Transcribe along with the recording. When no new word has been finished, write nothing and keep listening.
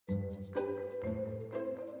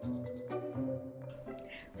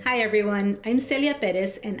Hi everyone, I'm Celia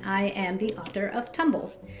Pérez and I am the author of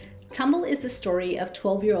TUMBLE. TUMBLE is the story of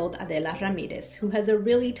 12-year-old Adela Ramírez, who has a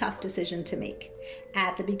really tough decision to make.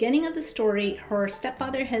 At the beginning of the story, her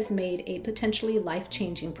stepfather has made a potentially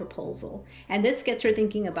life-changing proposal, and this gets her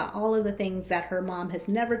thinking about all of the things that her mom has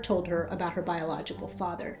never told her about her biological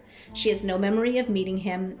father. She has no memory of meeting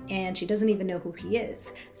him, and she doesn't even know who he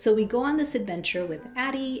is. So we go on this adventure with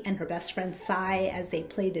Addie and her best friend C as they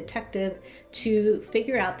play detective to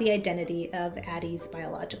figure out the identity of Addie's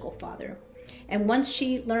biological father. And once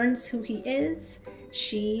she learns who he is,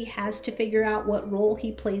 she has to figure out what role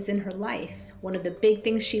he plays in her life. One of the big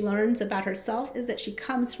things she learns about herself is that she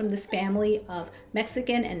comes from this family of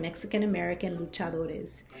Mexican and Mexican-American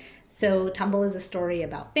luchadores. So TUMBLE is a story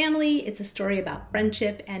about family, it's a story about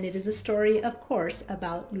friendship, and it is a story, of course,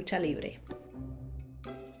 about lucha libre.